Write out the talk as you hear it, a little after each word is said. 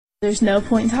There's no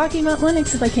point in talking about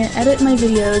Linux if I can't edit my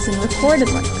videos in recorded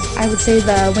Linux. I would say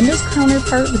the Windows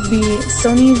counterpart would be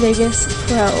Sony Vegas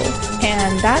Pro,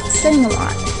 and that's saying a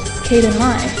lot.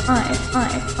 Katerina,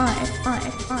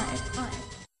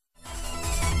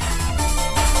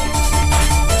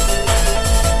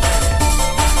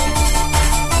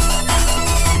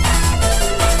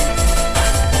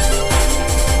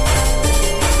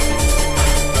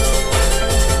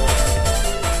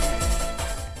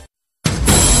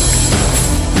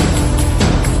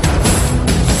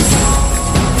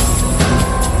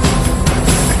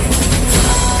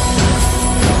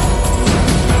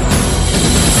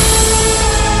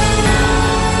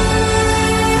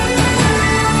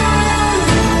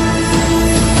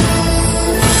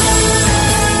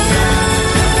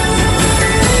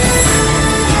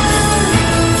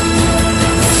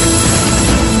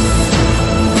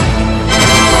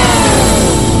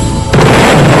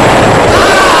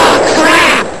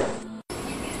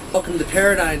 Welcome to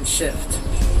Paradigm Shift,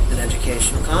 an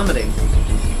educational comedy.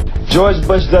 George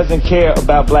Bush doesn't care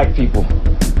about black people.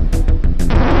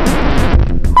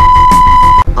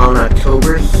 On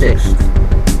October 6th,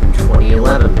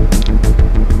 2011,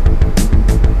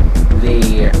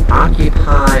 the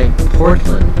Occupy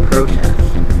Portland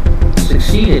protest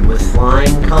succeeded with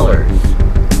flying colors.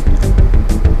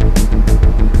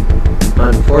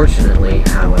 Unfortunately,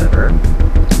 however,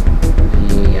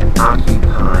 the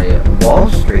Occupy Wall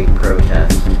Street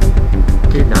protest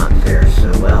did not fare so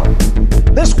well.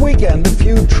 This weekend, a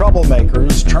few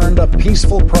troublemakers turned a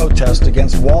peaceful protest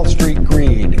against Wall Street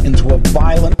greed into a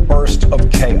violent burst of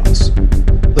chaos.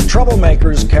 The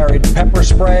troublemakers carried pepper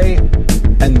spray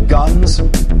and guns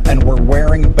and were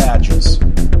wearing badges.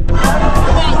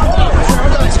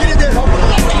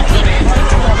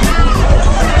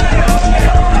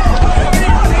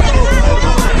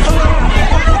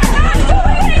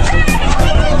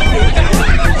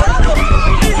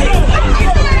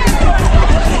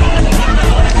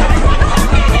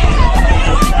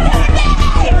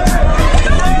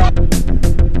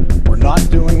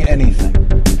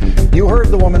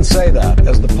 The woman say that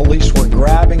as the police were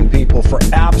grabbing people for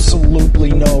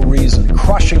absolutely no reason,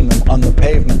 crushing them on the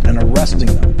pavement and arresting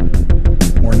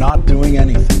them. We're not doing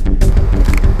anything.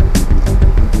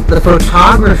 The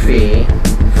photography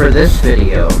for this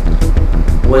video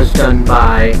was done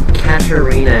by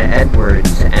Katerina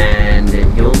Edwards, and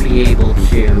you'll be able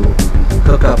to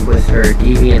hook up with her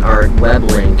DeviantArt web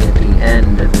link at the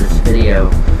end of this video.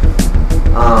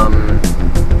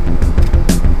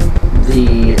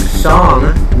 The song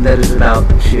that is about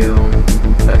to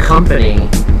accompany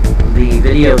the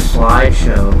video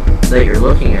slideshow that you're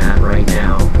looking at right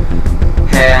now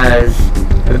has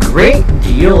a great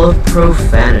deal of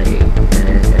profanity in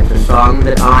it. It's a song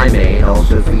that I made,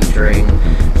 also featuring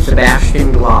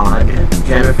Sebastian Glad,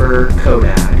 Jennifer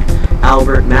Kodak,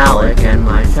 Albert Malik, and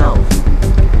myself.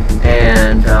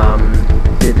 And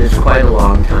did this quite a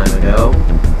long time ago.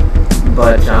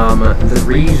 But the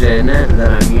reason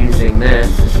that I'm using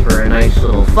this is for a nice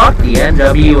little fuck the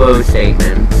NWO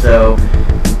statement. So,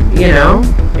 you know,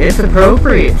 it's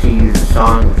appropriate to use a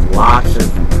song with lots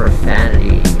of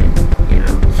profanity and, you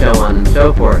know, so on and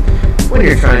so forth when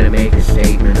you're trying to make a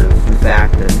statement of the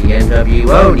fact that the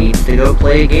NWO needs to go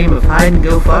play a game of hide and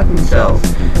go fuck themselves.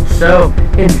 So,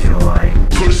 enjoy.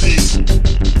 Pussies.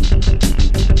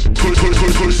 Pussies.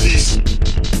 Pussies.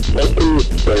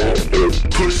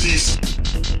 Pussies.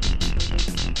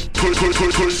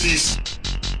 Pussies.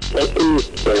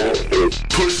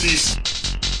 Pussies.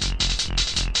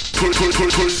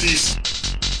 Pussies.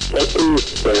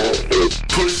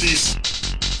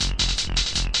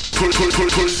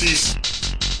 Pussies.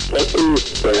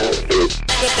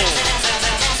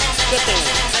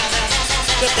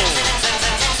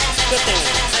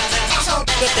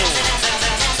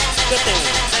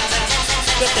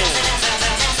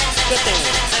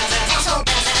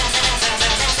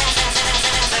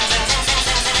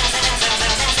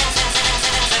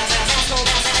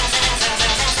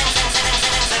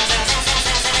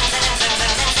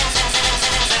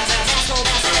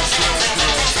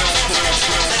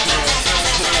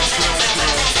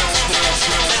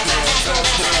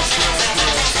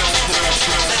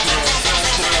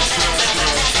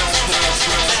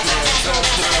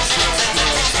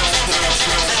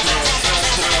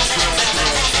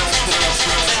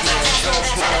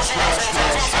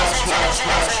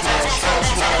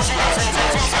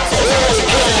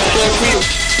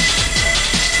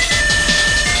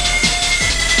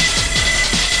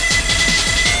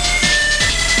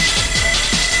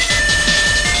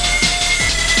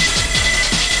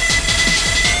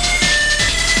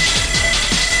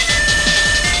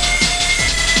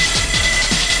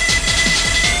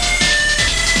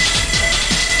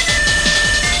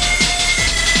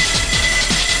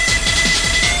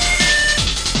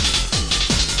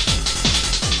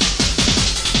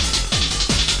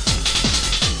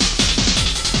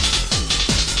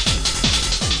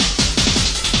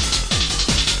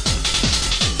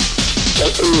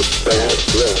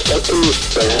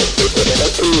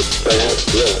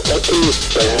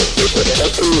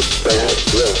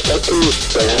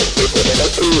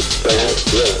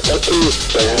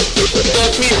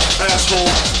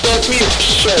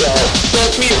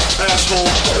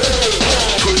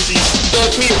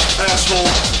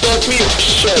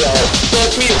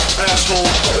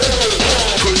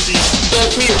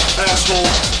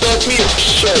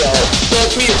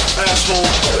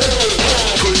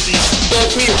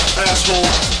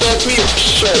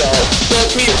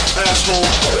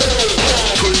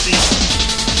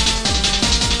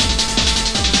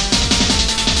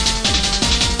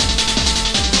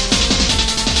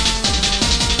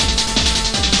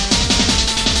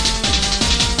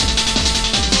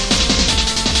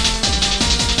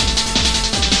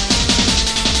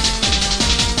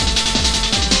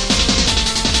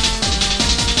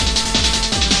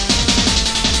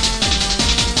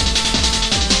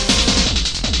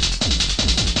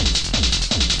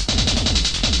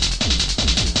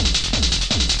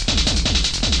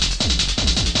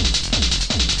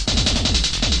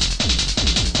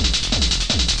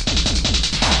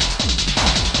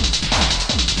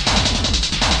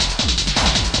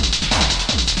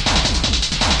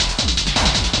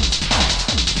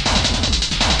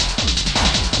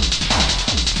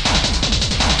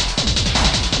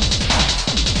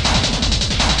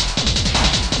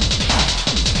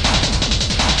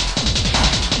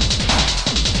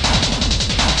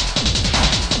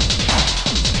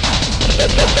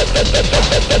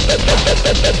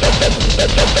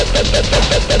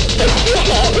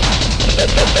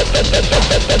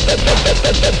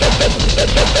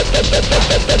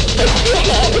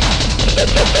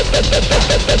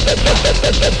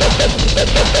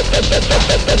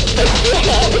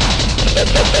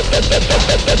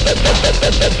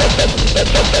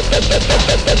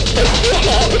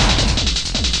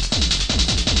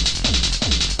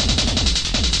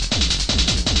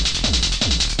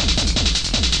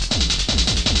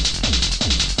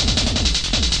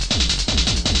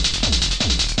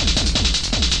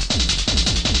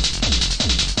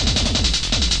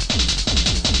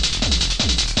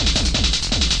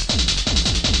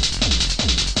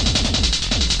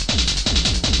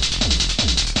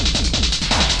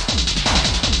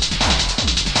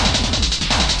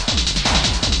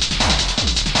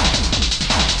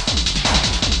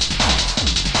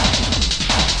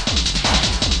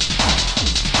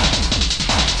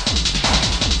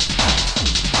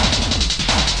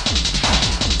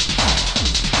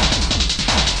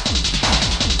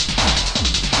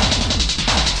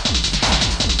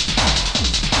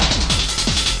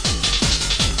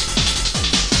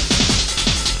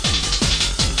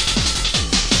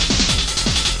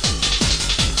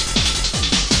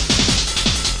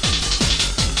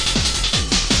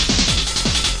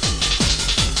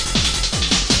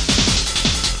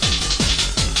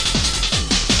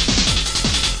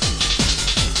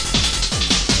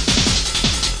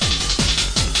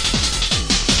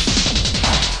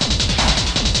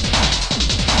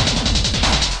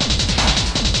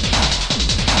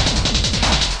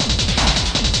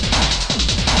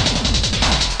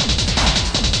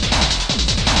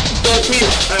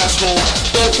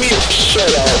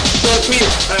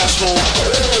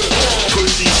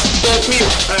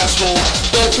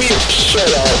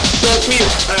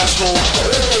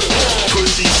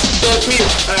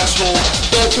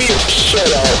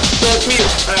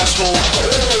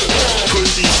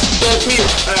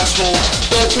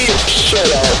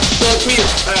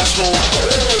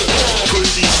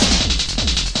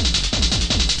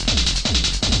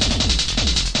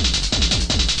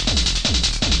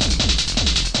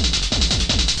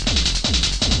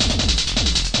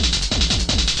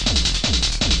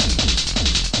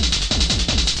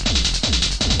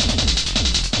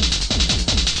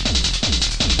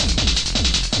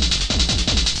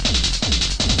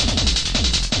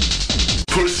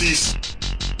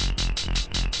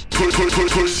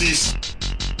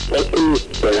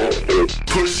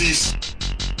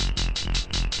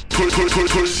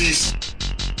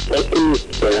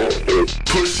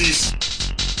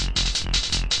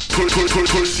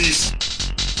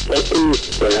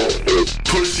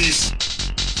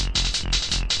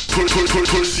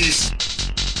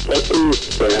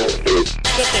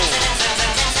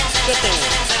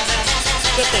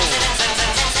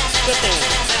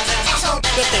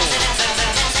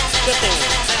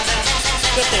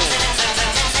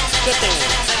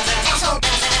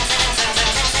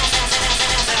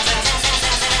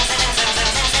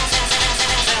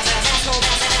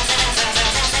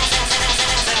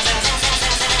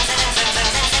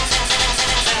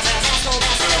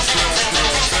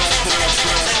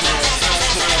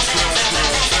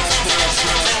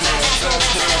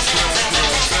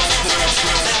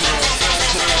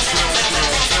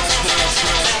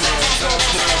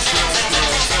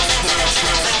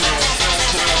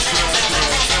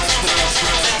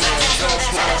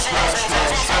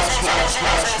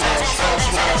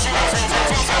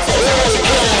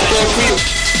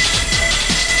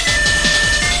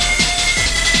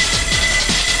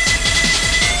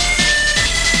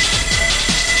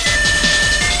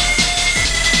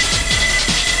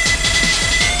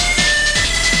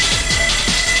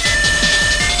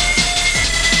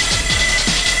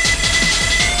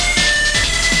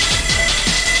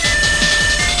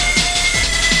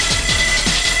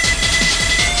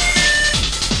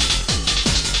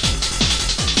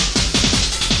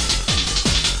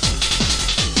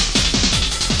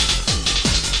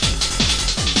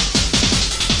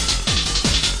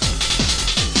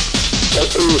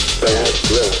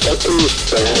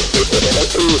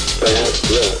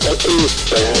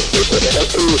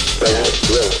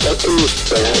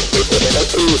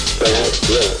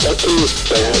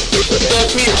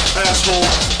 Asshole.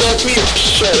 Fuck me.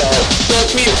 Shut up. Fuck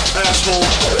me. Asshole.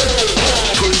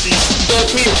 Pussy.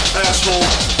 Fuck me. Asshole.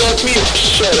 Fuck me.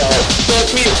 Shut up.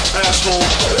 Fuck me. Asshole.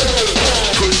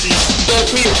 Pussy.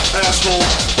 Fuck me. Asshole.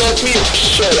 Fuck me.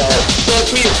 Shut up.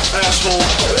 Fuck me. Asshole.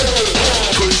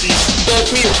 Pussy.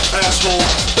 Fuck me. Asshole.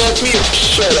 Fuck me.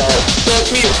 Shut up.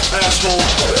 Fuck me.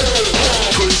 Asshole.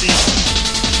 Pussy.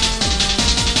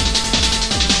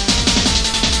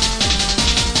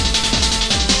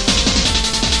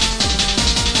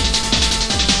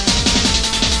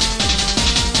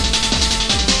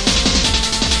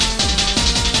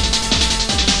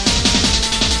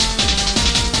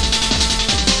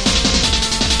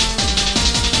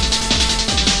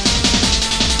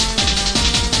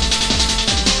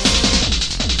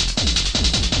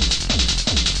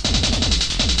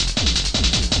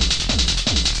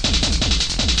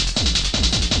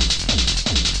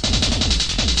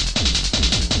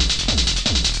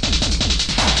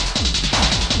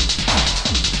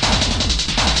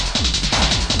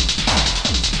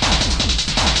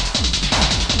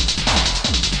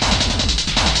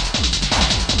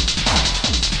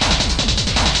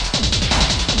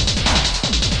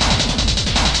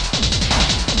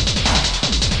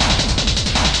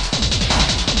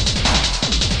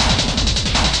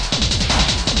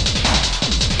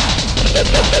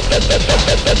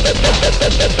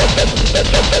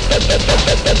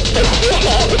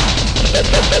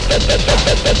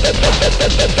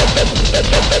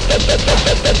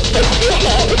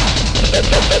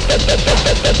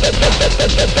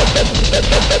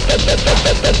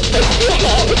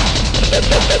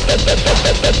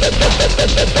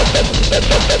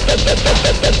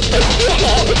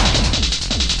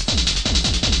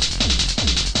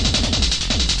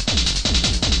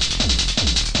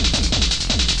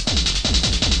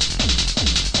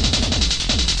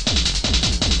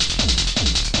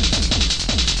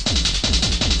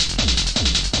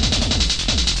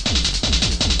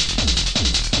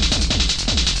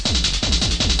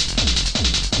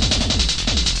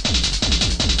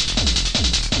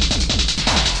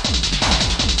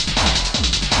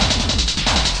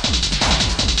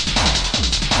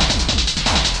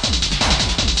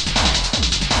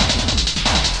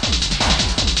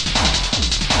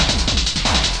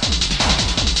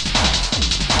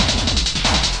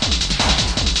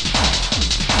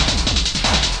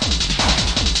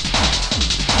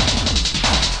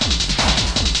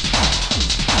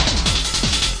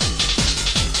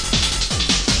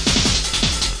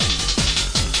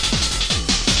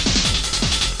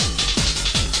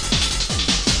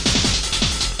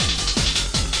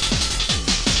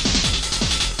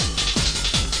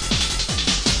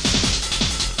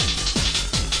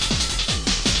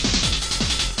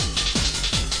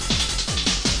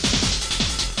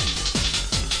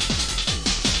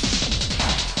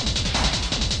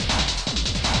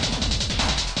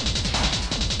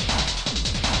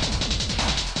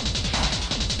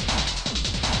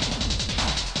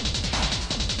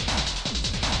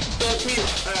 Fuck me,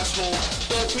 asshole.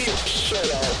 Fuck me,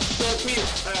 shut up. Fuck me,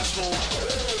 asshole.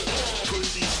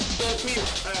 Pussy. Fuck me,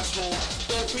 asshole.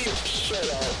 Fuck me, shut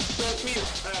up. Fuck me,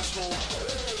 asshole.